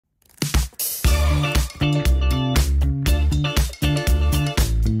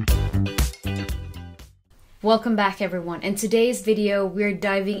Welcome back everyone. In today's video, we're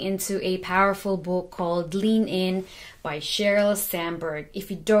diving into a powerful book called Lean In by Sheryl Sandberg. If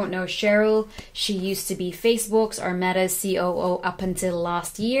you don't know Sheryl, she used to be Facebook's or Meta's COO up until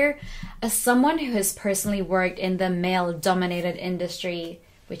last year. As someone who has personally worked in the male-dominated industry,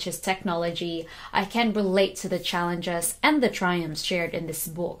 which is technology, I can relate to the challenges and the triumphs shared in this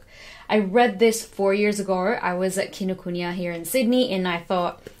book. I read this 4 years ago. I was at Kinokuniya here in Sydney and I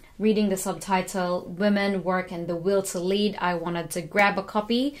thought, reading the subtitle, Women, Work and the Will to Lead, I wanted to grab a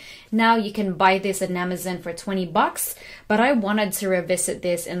copy. Now you can buy this on Amazon for $20, but I wanted to revisit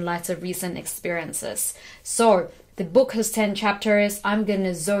this in light of recent experiences. So the book has 10 chapters. I'm going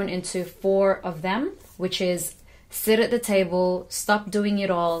to zone into 4 of them, which is sit at the table, stop doing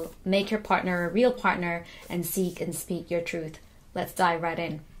it all, make your partner a real partner, and seek and speak your truth. Let's dive right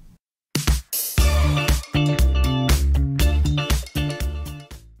in.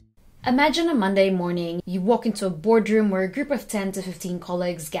 Imagine a Monday morning, you walk into a boardroom where a group of 10 to 15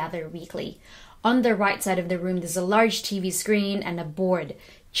 colleagues gather weekly. On the right side of the room, there's a large TV screen and a board.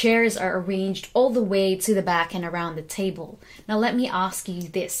 Chairs are arranged all the way to the back and around the table. Now let me ask you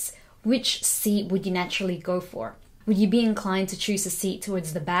this. Which seat would you naturally go for? Would you be inclined to choose a seat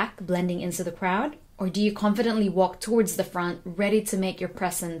towards the back, blending into the crowd? Or do you confidently walk towards the front, ready to make your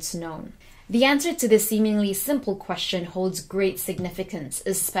presence known? The answer to this seemingly simple question holds great significance,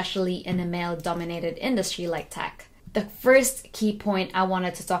 especially in a male-dominated industry like tech. The first key point I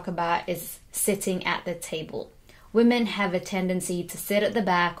wanted to talk about is sitting at the table. Women have a tendency to sit at the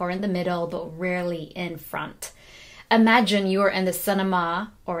back or in the middle, but rarely in front. Imagine you're in the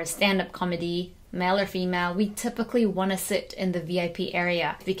cinema or a stand-up comedy, male or female. We typically want to sit in the VIP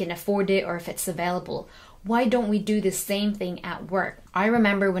area if we can afford it or if it's available. Why don't we do the same thing at work? I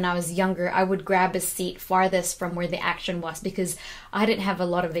remember when I was younger, I would grab a seat farthest from where the action was because I didn't have a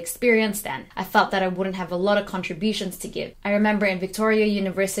lot of experience then. I felt that I wouldn't have a lot of contributions to give. I remember in Victoria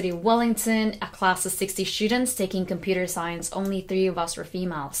University of Wellington, a class of 60 students taking computer science, only 3 of us were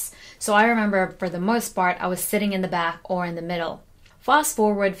females. So I remember for the most part, I was sitting in the back or in the middle. Fast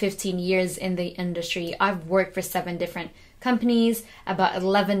forward 15 years in the industry, I've worked for 7 different companies, about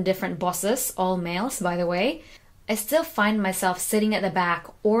 11 different bosses, all males by the way. I still find myself sitting at the back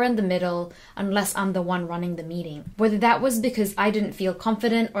or in the middle unless I'm the one running the meeting. Whether that was because I didn't feel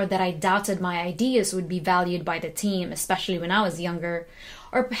confident or that I doubted my ideas would be valued by the team, especially when I was younger,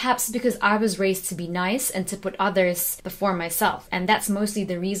 or perhaps because I was raised to be nice and to put others before myself, and that's mostly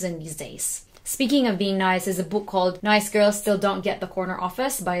the reason these days. Speaking of being nice, there's a book called Nice Girls Still Don't Get the Corner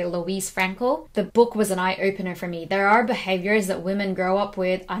Office by Louise Frankel. The book was an eye-opener for me. There are behaviors that women grow up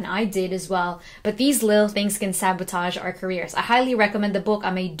with, and I did as well, but these little things can sabotage our careers. I highly recommend the book. I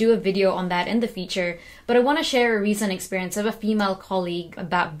may do a video on that in the future, but I want to share a recent experience of a female colleague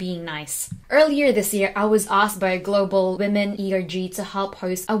about being nice. Earlier this year, I was asked by a global women ERG to help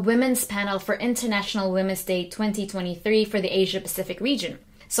host a women's panel for International Women's Day 2023 for the Asia Pacific region.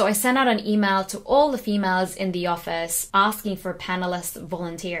 So I sent out an email to all the females in the office asking for panelist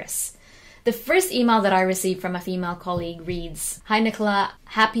volunteers. The first email that I received from a female colleague reads, "Hi Nicola,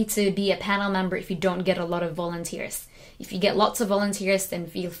 happy to be a panel member if you don't get a lot of volunteers. If you get lots of volunteers, then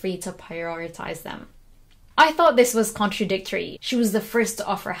feel free to prioritize them." I thought this was contradictory. She was the first to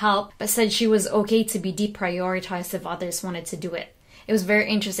offer help, but said she was okay to be deprioritized if others wanted to do it. It was very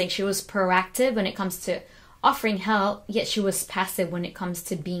interesting. She was proactive when it comes to offering help, yet she was passive when it comes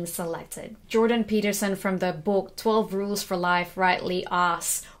to being selected. Jordan Peterson from the book 12 Rules for Life rightly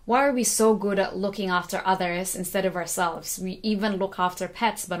asks, why are we so good at looking after others instead of ourselves? We even look after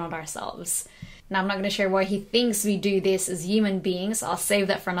pets but not ourselves. Now I'm not going to share why he thinks we do this as human beings. I'll save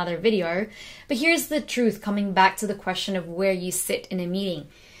that for another video. But here's the truth, coming back to the question of where you sit in a meeting.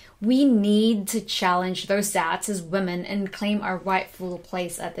 We need to challenge those doubts as women and claim our rightful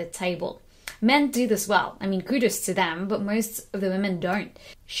place at the table. Men do this well. I mean, kudos to them, but most of the women don't.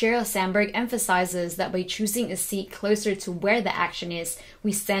 Sheryl Sandberg emphasizes that by choosing a seat closer to where the action is,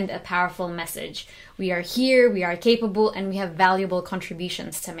 we send a powerful message. We are here, we are capable, and we have valuable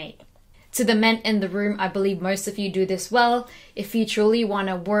contributions to make. To the men in the room, I believe most of you do this well. If you truly want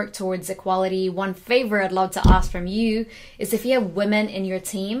to work towards equality, one favor I'd love to ask from you is if you have women in your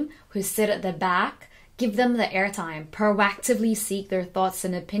team who sit at the back, give them the airtime. Proactively seek their thoughts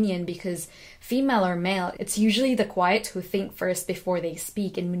and opinion because female or male, it's usually the quiet who think first before they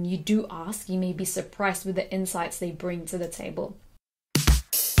speak. And when you do ask, you may be surprised with the insights they bring to the table.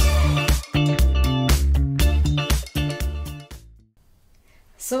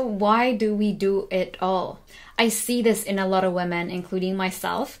 So why do we do it all? I see this in a lot of women, including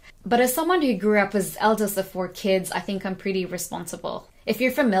myself. But as someone who grew up as eldest of 4 kids, I think I'm pretty responsible. If you're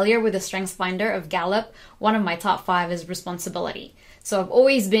familiar with the Strengths Finder of Gallup, one of my top 5 is responsibility. So I've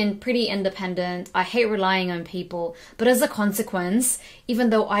always been pretty independent. I hate relying on people. But as a consequence,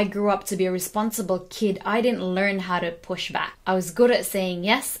 even though I grew up to be a responsible kid, I didn't learn how to push back. I was good at saying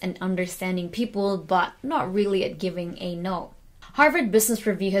yes and understanding people, but not really at giving a no. Harvard Business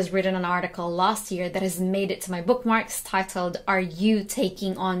Review has written an article last year that has made it to my bookmarks titled, "Are You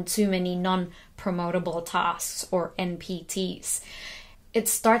Taking On Too Many Non-Promotable Tasks?" or NPTs. It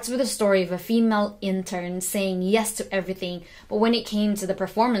starts with a story of a female intern saying yes to everything, but when it came to the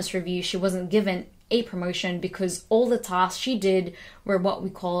performance review, she wasn't given a promotion because all the tasks she did were what we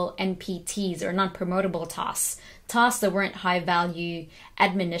call NPTs, or non-promotable tasks. Tasks that weren't high value,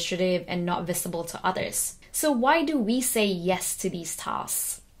 administrative, and not visible to others. So why do we say yes to these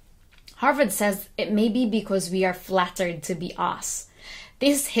tasks? Harvard says it may be because we are flattered to be us.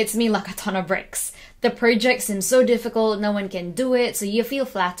 This hits me like a ton of bricks. The project seems so difficult, no one can do it, so you feel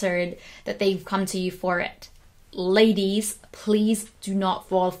flattered that they've come to you for it. Ladies, please do not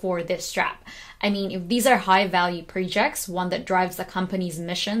fall for this trap. I mean, if these are high value projects, one that drives the company's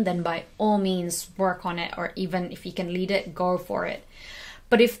mission, then by all means work on it, or even if you can lead it, go for it.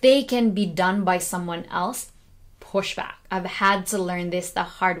 But if they can be done by someone else, push back. I've had to learn this the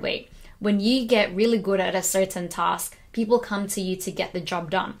hard way. When you get really good at a certain task, people come to you to get the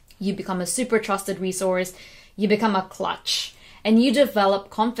job done. You become a super trusted resource, you become a clutch, and you develop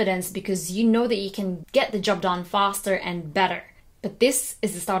confidence because you know that you can get the job done faster and better. But this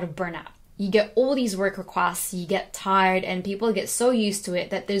is the start of burnout. You get all these work requests, you get tired, and people get so used to it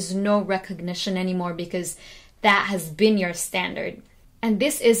that there's no recognition anymore because that has been your standard. And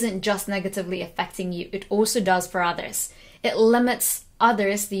this isn't just negatively affecting you, it also does for others. It limits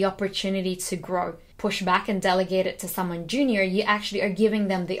others the opportunity to grow. Push back and delegate it to someone junior, you actually are giving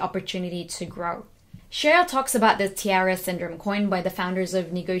them the opportunity to grow. Sheryl talks about the tiara syndrome coined by the founders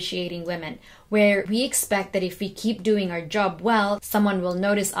of Negotiating Women, where we expect that if we keep doing our job well, someone will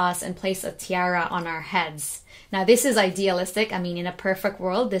notice us and place a tiara on our heads. Now, this is idealistic. I mean, in a perfect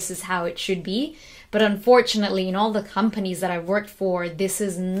world, this is how it should be. But unfortunately, in all the companies that I've worked for, this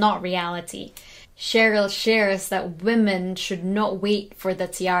is not reality. Sheryl shares that women should not wait for the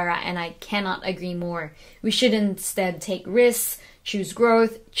tiara, and I cannot agree more. We should instead take risks, choose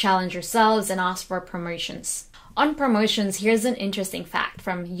growth, challenge ourselves, and ask for promotions. On promotions, here's an interesting fact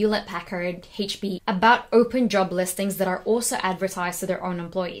from Hewlett-Packard, HP, about open job listings that are also advertised to their own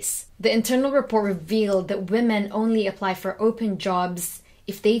employees. The internal report revealed that women only apply for open jobs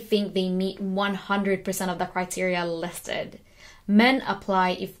if they think they meet 100% of the criteria listed. Men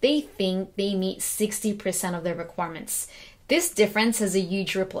apply if they think they meet 60% of the requirements. This difference has a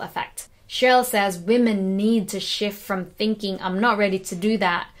huge ripple effect. Sheryl says women need to shift from thinking I'm not ready to do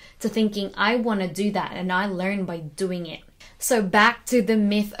that to thinking I want to do that and I learn by doing it. So back to the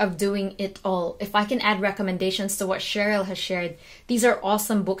myth of doing it all. If I can add recommendations to what Sheryl has shared, these are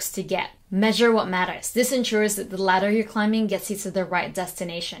awesome books to get. Measure what matters. This ensures that the ladder you're climbing gets you to the right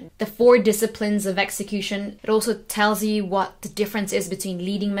destination. The 4 disciplines of execution, it also tells you what the difference is between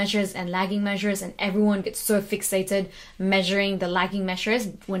leading measures and lagging measures, and everyone gets so fixated measuring the lagging measures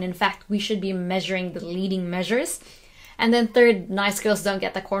when in fact we should be measuring the leading measures. And then 3rd, nice girls don't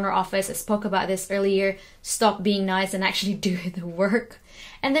get the corner office. I spoke about this earlier. Stop being nice and actually do the work.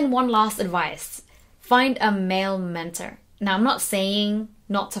 And then one last advice. Find a male mentor. Now, I'm not saying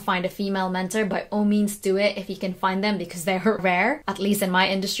not to find a female mentor. By all means, do it if you can find them because they're rare, at least in my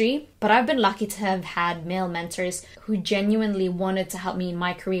industry. But I've been lucky to have had male mentors who genuinely wanted to help me in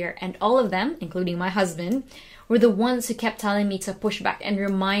my career. And all of them, including my husband, were the ones who kept telling me to push back and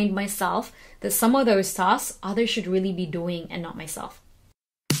remind myself that some of those tasks others should really be doing and not myself.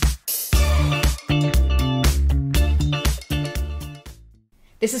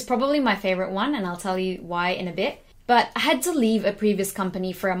 This is probably my favorite one, and I'll tell you why in a bit. But I had to leave a previous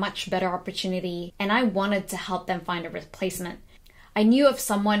company for a much better opportunity, and I wanted to help them find a replacement. I knew of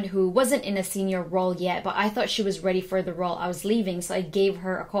someone who wasn't in a senior role yet, but I thought she was ready for the role I was leaving, so I gave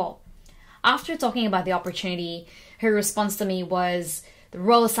her a call. After talking about the opportunity, her response to me was the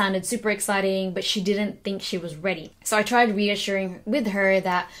role sounded super exciting, but she didn't think she was ready. So I tried reassuring with her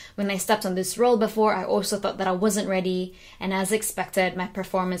that when I stepped on this role before, I also thought that I wasn't ready. And as expected, my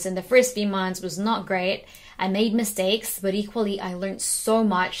performance in the first few months was not great. I made mistakes, but equally I learned so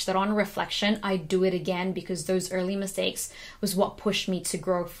much that on reflection, I'd do it again because those early mistakes was what pushed me to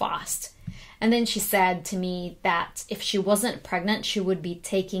grow fast. And then she said to me that if she wasn't pregnant, she would be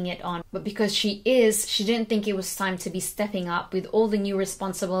taking it on. But because she is, she didn't think it was time to be stepping up with all the new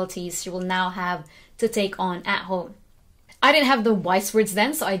responsibilities she will now have to take on at home. I didn't have the wise words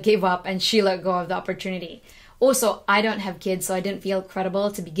then, so I gave up and she let go of the opportunity. Also, I don't have kids, so I didn't feel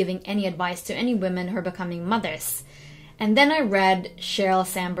credible to be giving any advice to any women who are becoming mothers. And then I read Sheryl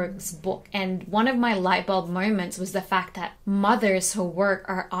Sandberg's book, and one of my light bulb moments was the fact that mothers who work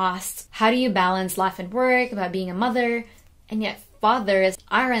are asked, how do you balance life and work, about being a mother? And yet fathers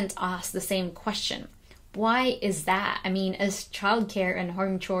aren't asked the same question. Why is that? I mean, is childcare and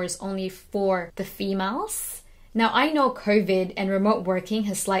home chores only for the females? Now, I know COVID and remote working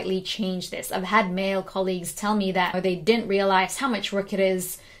has slightly changed this. I've had male colleagues tell me that they didn't realize how much work it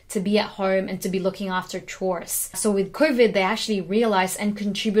is to be at home and to be looking after chores. So with COVID, they actually realized and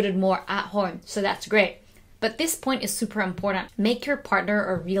contributed more at home. So that's great. But this point is super important. Make your partner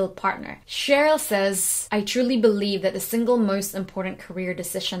a real partner. Sheryl says, I truly believe that the single most important career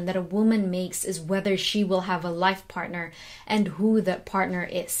decision that a woman makes is whether she will have a life partner and who that partner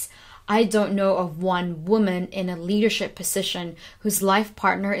is. I don't know of one woman in a leadership position whose life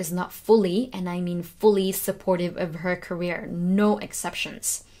partner is not fully, and I mean fully, supportive of her career. No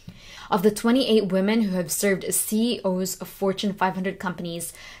exceptions. Of the 28 women who have served as CEOs of Fortune 500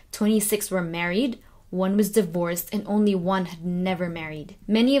 companies, 26 were married, 1 was divorced, and only 1 had never married.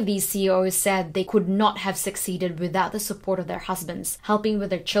 Many of these CEOs said they could not have succeeded without the support of their husbands, helping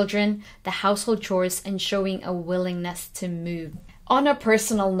with their children, the household chores, and showing a willingness to move. On a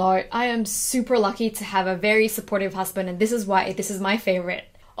personal note, I am super lucky to have a very supportive husband, and this is why this is my favorite.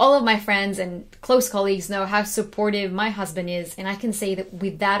 All of my friends and close colleagues know how supportive my husband is, and I can say that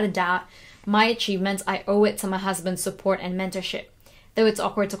without a doubt, my achievements, I owe it to my husband's support and mentorship. Though it's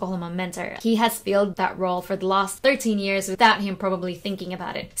awkward to call him a mentor. He has filled that role for the last 13 years without him probably thinking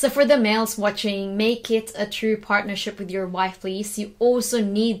about it. So for the males watching, make it a true partnership with your wife, please. You also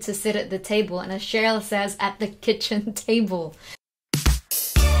need to sit at the table, and as Sheryl says, at the kitchen table.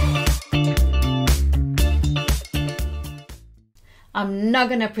 I'm not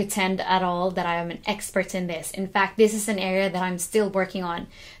gonna pretend at all that I am an expert in this. In fact, this is an area that I'm still working on.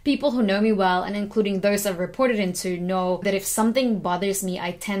 People who know me well, and including those I've reported into, know that if something bothers me,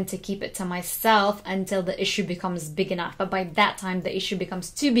 I tend to keep it to myself until the issue becomes big enough. But by that time, the issue becomes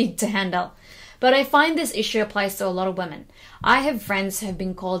too big to handle. But I find this issue applies to a lot of women. I have friends who have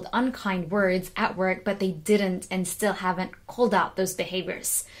been called unkind words at work, but they didn't and still haven't called out those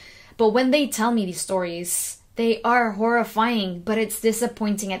behaviors. But when they tell me these stories, they are horrifying, but it's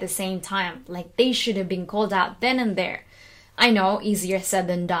disappointing at the same time. Like, they should have been called out then and there. I know, easier said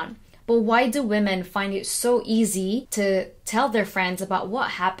than done. But why do women find it so easy to tell their friends about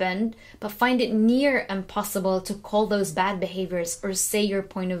what happened, but find it near impossible to call those bad behaviors or say your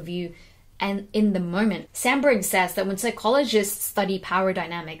point of view and in the moment? Sandberg says that when psychologists study power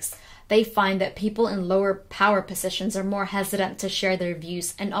dynamics, they find that people in lower power positions are more hesitant to share their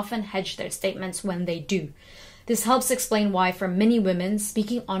views and often hedge their statements when they do. This helps explain why for many women,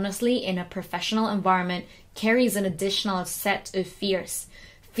 speaking honestly in a professional environment carries an additional set of fears.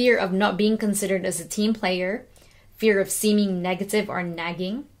 Fear of not being considered as a team player, fear of seeming negative or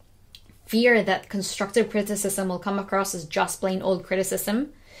nagging, fear that constructive criticism will come across as just plain old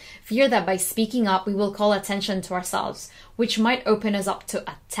criticism, fear that by speaking up we will call attention to ourselves, which might open us up to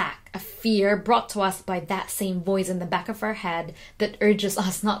attack, a fear brought to us by that same voice in the back of our head that urges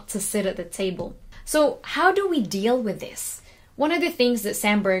us not to sit at the table. So how do we deal with this? One of the things that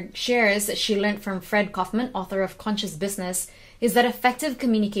Sandberg shares that she learned from Fred Kaufman, author of Conscious Business, is that effective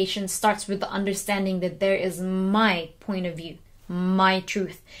communication starts with the understanding that there is my point of view, my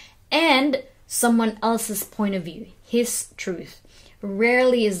truth, and someone else's point of view, his truth.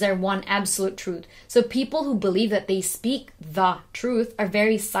 Rarely is there one absolute truth. So people who believe that they speak the truth are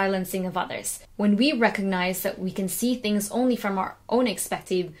very silencing of others. When we recognize that we can see things only from our own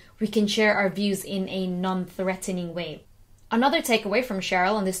perspective, we can share our views in a non-threatening way. Another takeaway from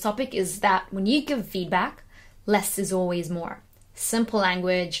Sheryl on this topic is that when you give feedback, less is always more. Simple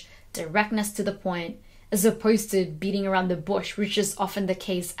language, directness to the point, as opposed to beating around the bush, which is often the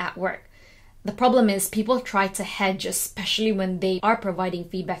case at work. The problem is people try to hedge, especially when they are providing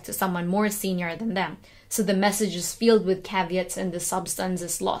feedback to someone more senior than them. So the message is filled with caveats and the substance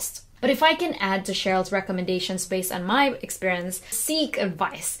is lost. But if I can add to Sheryl's recommendations based on my experience, seek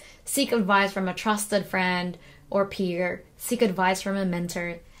advice. Seek advice from a trusted friend, or peer, seek advice from a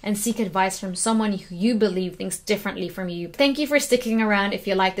mentor, and seek advice from someone who you believe thinks differently from you. Thank you for sticking around. If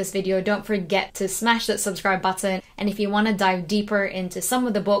you like this video, don't forget to smash that subscribe button. And if you want to dive deeper into some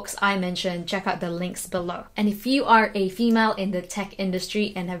of the books I mentioned, check out the links below. And if you are a female in the tech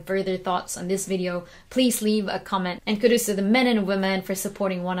industry and have further thoughts on this video, please leave a comment. And kudos to the men and women for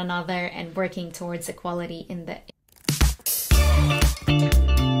supporting one another and working towards equality in the